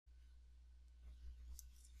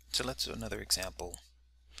So let's do another example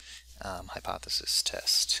hypothesis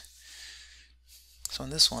test. So in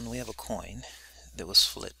this one we have a coin that was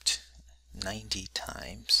flipped 90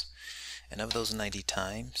 times, and of those 90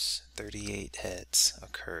 times 38 heads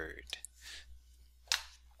occurred.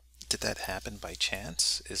 Did that happen by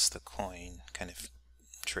chance? Is the coin kind of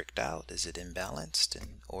tricked out? Is it imbalanced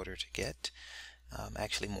in order to get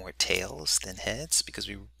actually more tails than heads? Because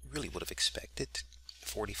we really would have expected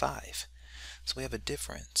 45. So we have a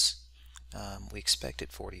difference. We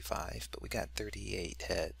expected 45, but we got 38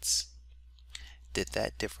 heads. Did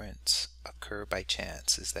that difference occur by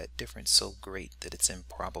chance? Is that difference so great that it's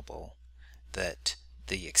improbable that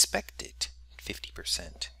the expected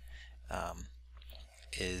 50%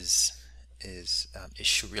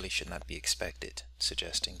 really should not be expected,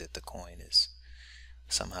 suggesting that the coin is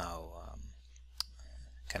somehow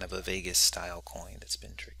kind of a Vegas style coin that's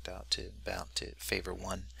been tricked out to favor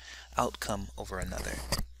one outcome over another.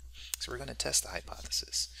 So we're going to test the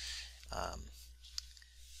hypothesis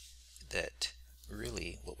that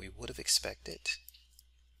really what we would have expected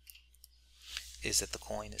is that the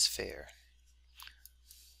coin is fair.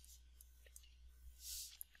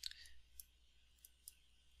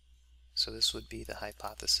 So this would be the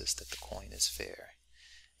hypothesis that the coin is fair,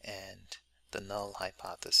 and the null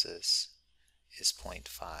hypothesis is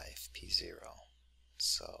 0.5 p0.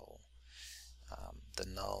 So the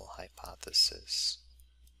null hypothesis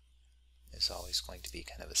is always going to be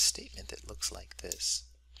kind of a statement that looks like this,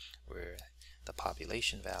 where the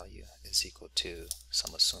population value is equal to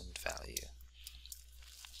some assumed value.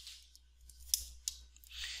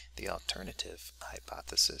 The alternative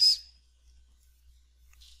hypothesis,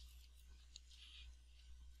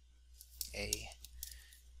 A,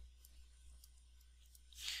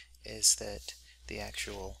 is that the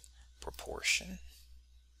actual proportion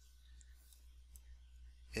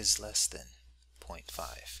is less than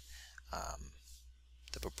 0.5.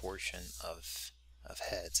 The proportion of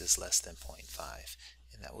heads is less than 0.5,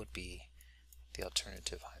 and that would be the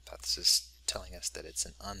alternative hypothesis, telling us that it's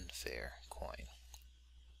an unfair coin.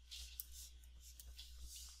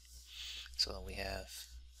 So we have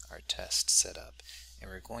our test set up, and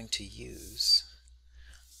we're going to use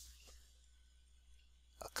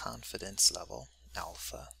a confidence level,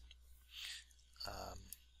 alpha,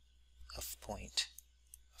 of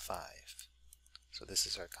 0.5. So this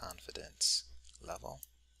is our confidence level.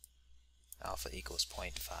 Alpha equals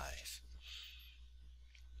 0.5.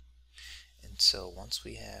 And so once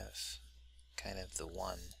we have kind of the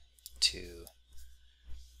 1, 2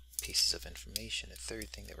 pieces of information, the third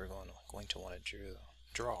thing that we're going to want to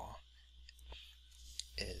draw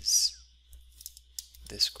is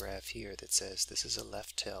this graph here that says this is a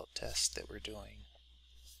left-tailed test that we're doing.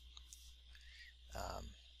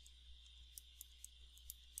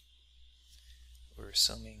 We're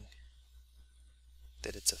assuming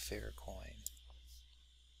that it's a fair coin,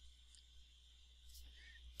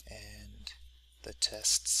 and the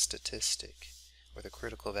test statistic, or the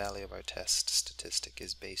critical value of our test statistic,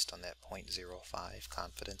 is based on that 0.05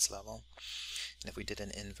 confidence level. And if we did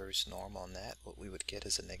an inverse norm on that, what we would get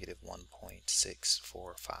is a negative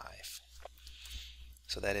 1.645.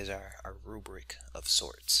 So that is our rubric of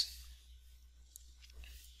sorts.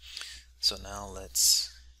 So now let's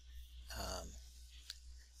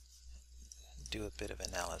do a bit of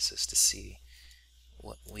analysis to see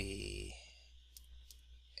what we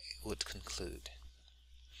would conclude.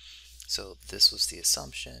 So this was the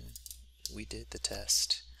assumption. We did the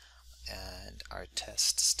test, and our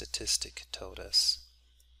test statistic told us,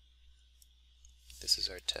 this is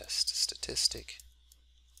our test statistic,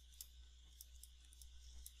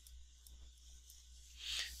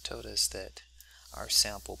 told us that our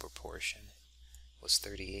sample proportion was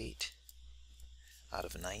 38 out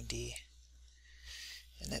of 90,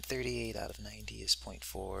 and that 38 out of 90 is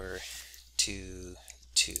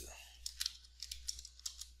 0.422.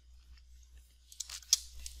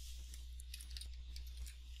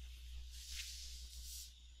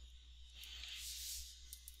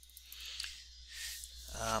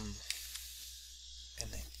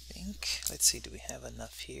 And I think, let's see, do we have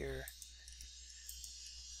enough here?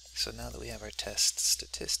 So now that we have our test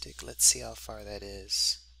statistic, let's see how far that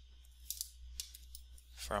is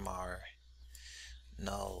from our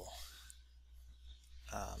null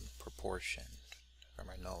proportion, from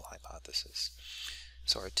our null hypothesis.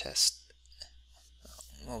 So our test,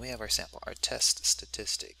 well, we have our sample. Our test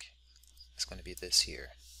statistic is going to be this here,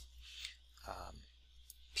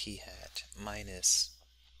 p hat minus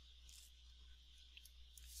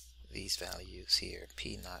these values here,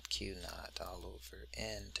 p naught, q naught, all over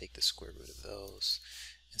n, take the square root of those.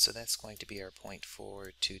 And so that's going to be our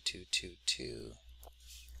 0.42222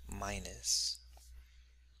 minus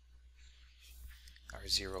our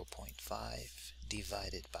 0.5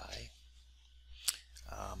 divided by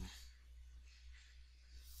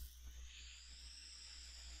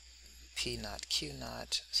P naught Q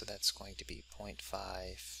naught, so that's going to be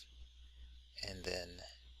 0.5, and then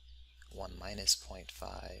 1 minus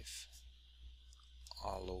 0.5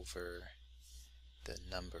 all over the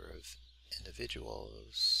number of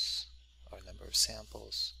individuals, or number of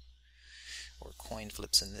samples, or coin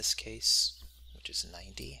flips in this case, which is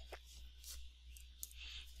 90.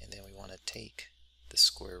 And then we want to take the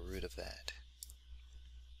square root of that.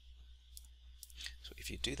 So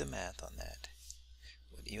if you do the math on that,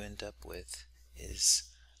 what you end up with is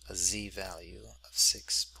a z-value of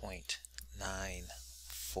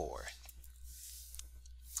 6.94.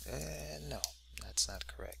 No, that's not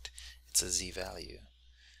correct. It's a z-value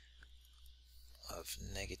of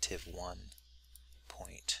negative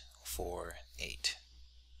 1.48.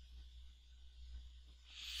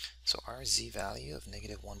 So our z-value of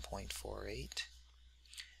negative 1.48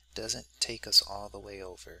 doesn't take us all the way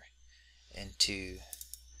over into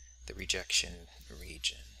the rejection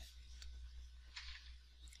region.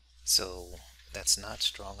 So that's not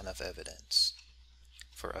strong enough evidence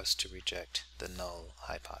for us to reject the null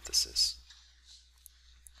hypothesis.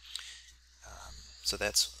 So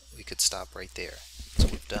we could stop right there. So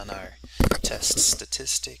we've done our test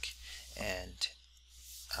statistic, and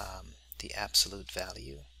the absolute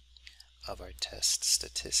value of our test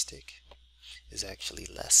statistic is actually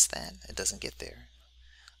less than, it doesn't get there,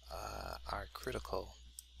 our critical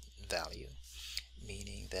value,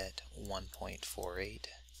 meaning that 1.48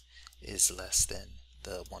 is less than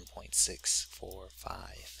the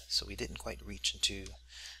 1.645. So we didn't quite reach into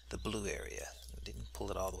the blue area. We didn't pull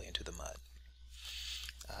it all the way into the mud.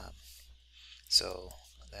 So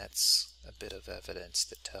that's a bit of evidence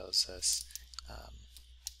that tells us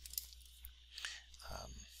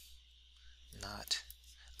not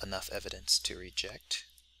enough evidence to reject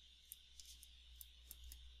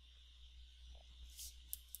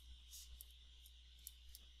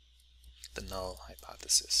the null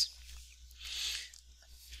hypothesis.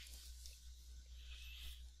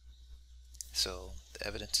 So the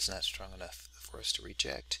evidence is not strong enough for us to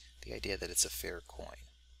reject the idea that it's a fair coin.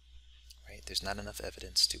 Right? There's not enough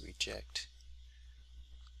evidence to reject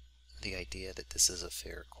the idea that this is a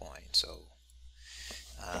fair coin. So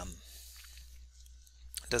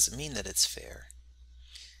it doesn't mean that it's fair.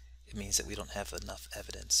 It means that we don't have enough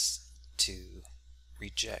evidence to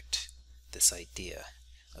reject this idea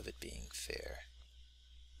of it being fair.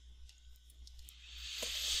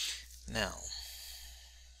 Now,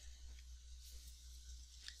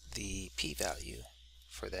 the p-value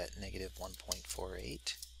for that negative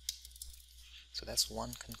 1.48, so that's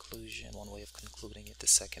one conclusion, one way of concluding it. The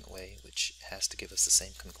second way, which has to give us the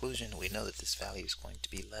same conclusion, we know that this value is going to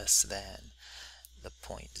be less than the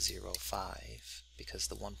 0.05 because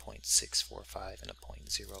the 1.645 and a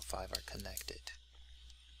 0.05 are connected.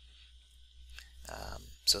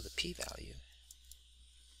 So the p-value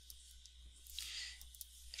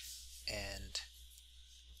and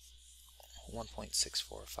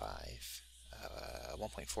 1.645,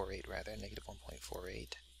 1.48 rather, negative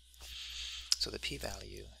 1.48. So the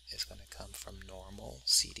p-value is going to come from normal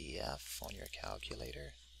CDF on your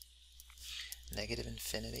calculator, negative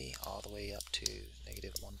infinity all the way up to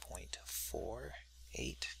negative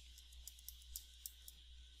 1.48.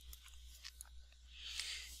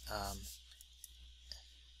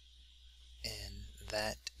 And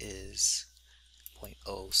that is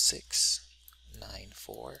 0.0694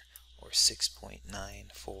 or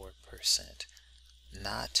 6.94%.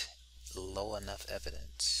 Not low enough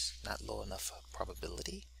evidence, not low enough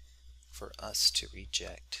probability for us to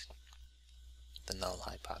reject the null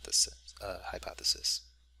hypothesis.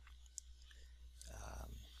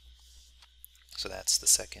 So that's the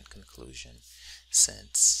second conclusion,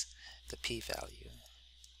 since the p-value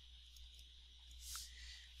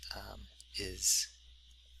is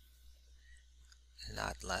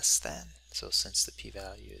not less than, so since the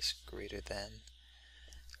p-value is greater than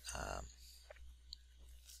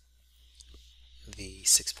the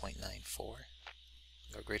 6.94, or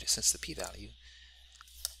greater, since the p-value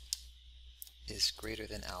is greater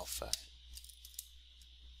than alpha,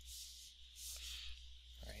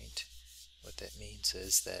 right? What that means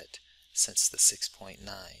is that since the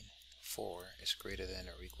 6.94 is greater than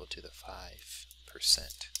or equal to the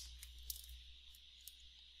 5%,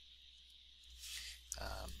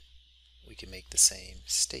 we can make the same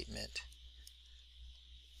statement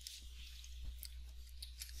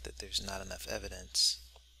that there's not enough evidence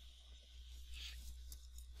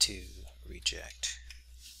to reject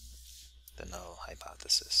the null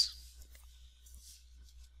hypothesis.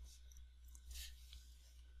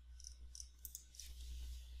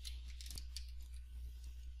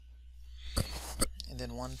 And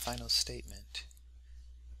then one final statement.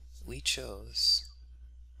 We chose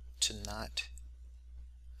to not,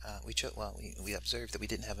 we observed that we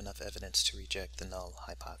didn't have enough evidence to reject the null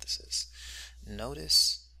hypothesis.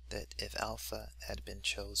 Notice that if alpha had been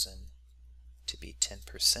chosen to be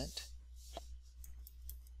 10%,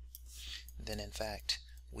 then in fact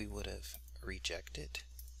we would have rejected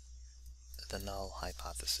the null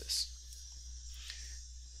hypothesis.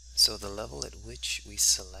 So the level at which we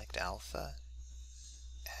select alpha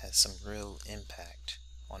has some real impact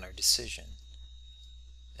on our decision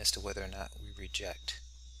as to whether or not we reject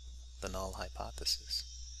the null hypothesis.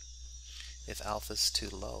 If alpha is too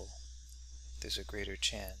low, there's a greater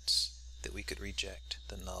chance that we could reject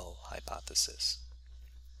the null hypothesis.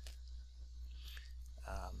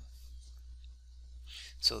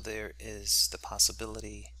 So there is the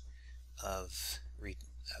possibility of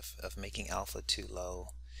making alpha too low,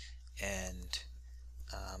 and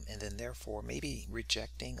then therefore maybe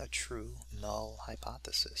rejecting a true null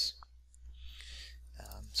hypothesis.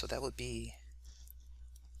 So that would be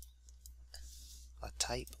a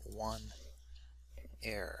type 1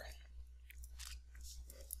 error.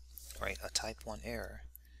 Right, a type 1 error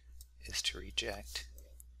is to reject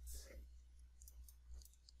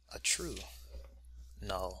a true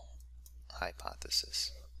null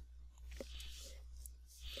hypothesis.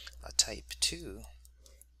 A type 2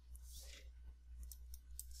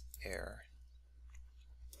 error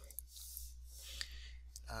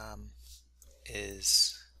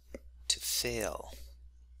is to fail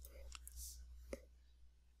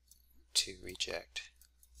to reject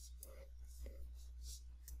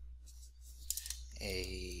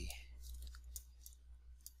a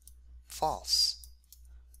false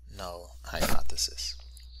null hypothesis.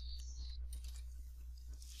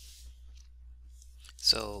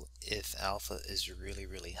 So if alpha is really,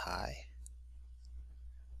 really high,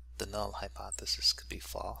 the null hypothesis could be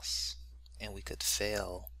false, and we could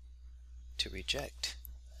fail to reject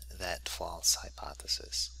that false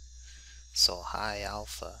hypothesis. So high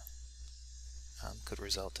alpha could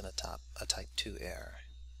result in a type 2 error.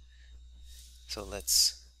 So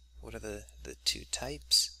what are the two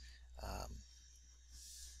types?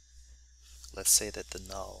 Let's say that the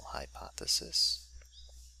null hypothesis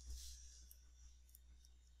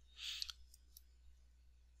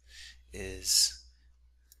is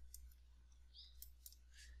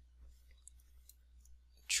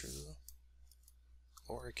true,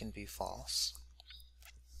 or it can be false,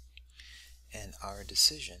 and our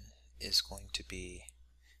decision is going to be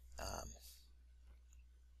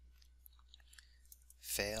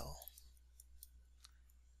fail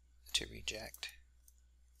to reject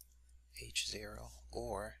H0,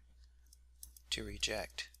 or to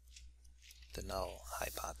reject the null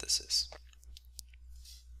hypothesis.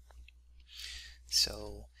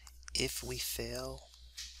 So if we fail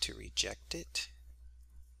to reject it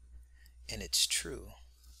and it's true,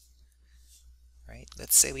 right?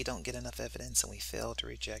 Let's say we don't get enough evidence and we fail to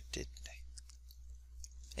reject it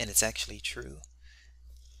and it's actually true.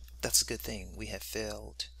 That's a good thing. We have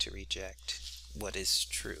failed to reject what is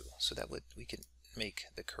true, so that we can make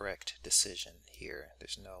the correct decision here.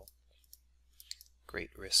 There's no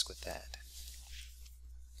great risk with that.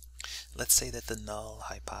 Let's say that the null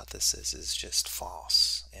hypothesis is just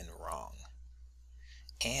false and wrong,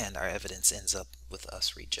 and our evidence ends up with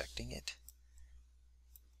us rejecting it.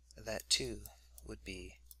 That too would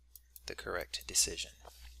be the correct decision.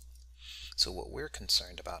 So what we're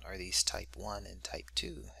concerned about are these type 1 and type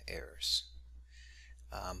 2 errors.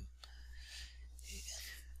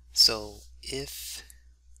 So if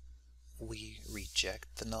we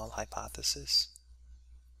reject the null hypothesis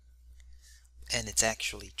and it's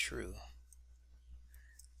actually true,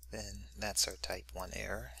 then that's our type 1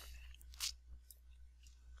 error.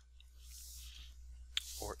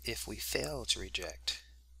 Or if we fail to reject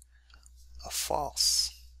a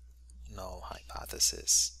false null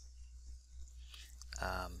hypothesis,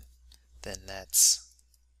 then that's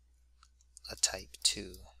a type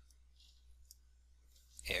 2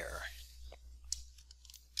 error.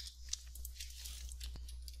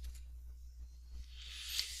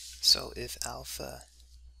 So if alpha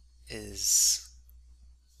is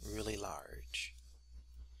really large,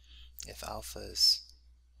 if alpha is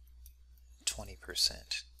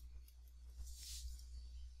 20%,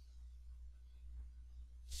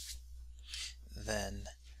 then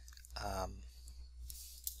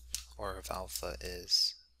or if alpha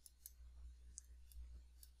is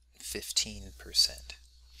 15%,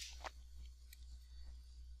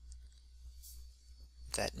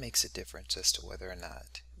 that makes a difference as to whether or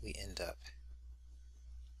not we end up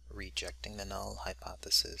rejecting the null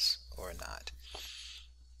hypothesis or not.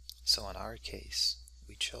 So in our case,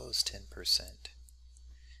 we chose 10%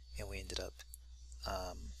 and we ended up,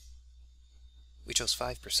 we chose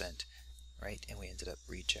 5%, right? And we ended up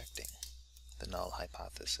rejecting the null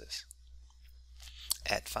hypothesis.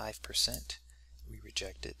 At 5%, we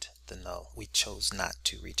rejected the null. We chose not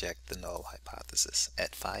to reject the null hypothesis.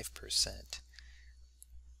 At 5%,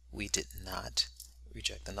 we did not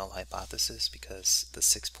reject the null hypothesis because the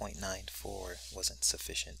 6.94 wasn't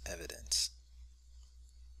sufficient evidence.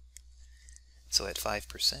 So at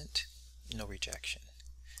 5%, no rejection.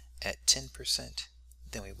 At 10%,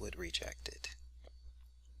 then we would reject it.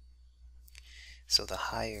 So the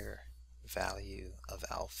higher value of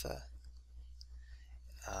alpha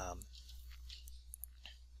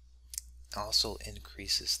also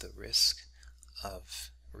increases the risk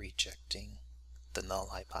of rejecting the null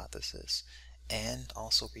hypothesis and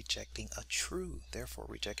also rejecting a true, therefore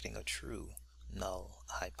rejecting a true null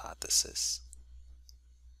hypothesis.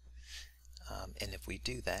 And if we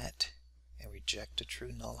do that and reject a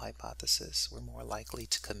true null hypothesis, we're more likely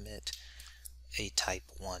to commit a type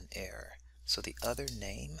 1 error. So the other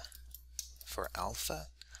name for alpha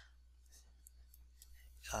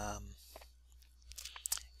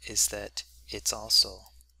is that it's also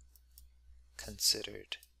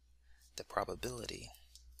considered the probability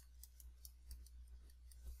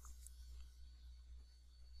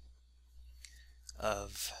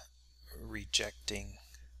of rejecting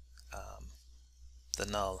the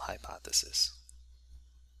null hypothesis.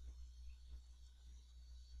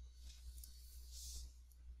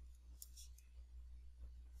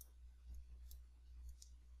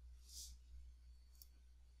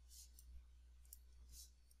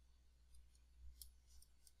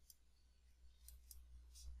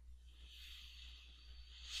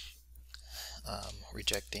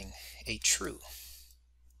 Rejecting a true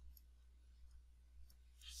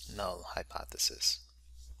null hypothesis.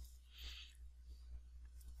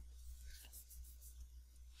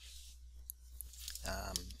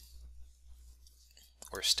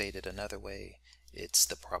 Or stated another way, it's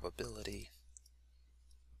the probability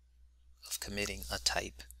of committing a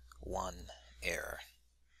type 1 error.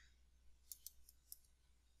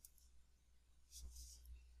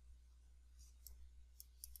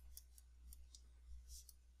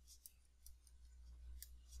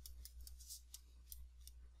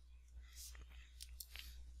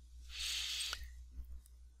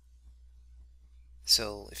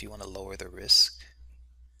 So if you want to lower the risk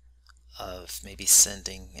of maybe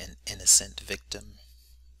sending an innocent victim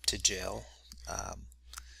to jail,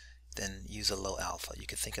 then use a low alpha. You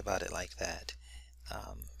could think about it like that.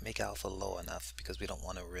 Make alpha low enough because we don't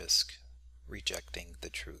want to risk rejecting the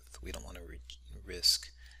truth. We don't want to risk,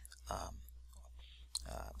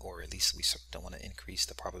 or at least we don't want to increase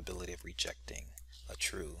the probability of rejecting a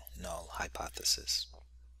true null hypothesis.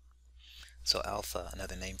 So alpha,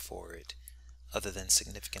 another name for it, other than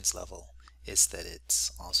significance level, is that it's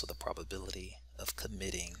also the probability of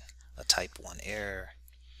committing a type 1 error.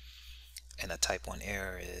 And a type 1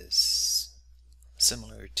 error is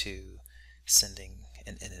similar to sending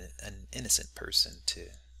an innocent person to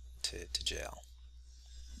jail.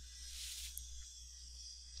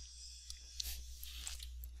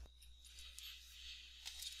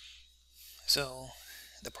 So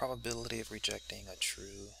the probability of rejecting a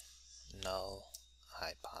true null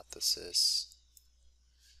hypothesis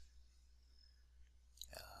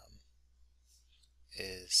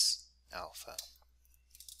is alpha.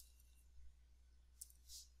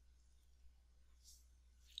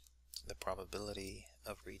 The probability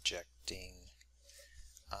of rejecting,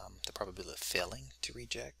 the probability of failing to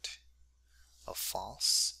reject a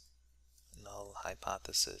false null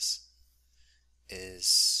hypothesis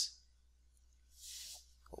is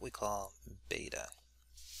what we call beta.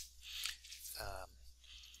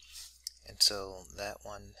 And so that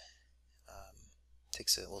one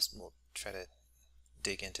takes a, we'll try to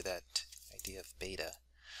dig into that idea of beta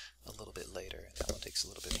a little bit later. That one takes a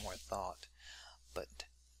little bit more thought. But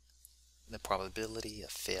the probability of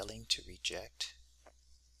failing to reject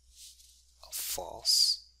a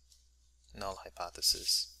false null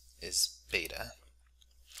hypothesis is beta.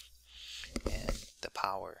 And the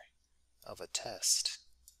power of a test,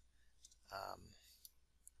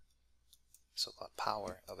 so-called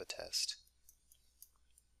power of a test,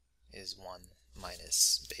 is 1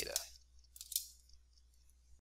 minus beta.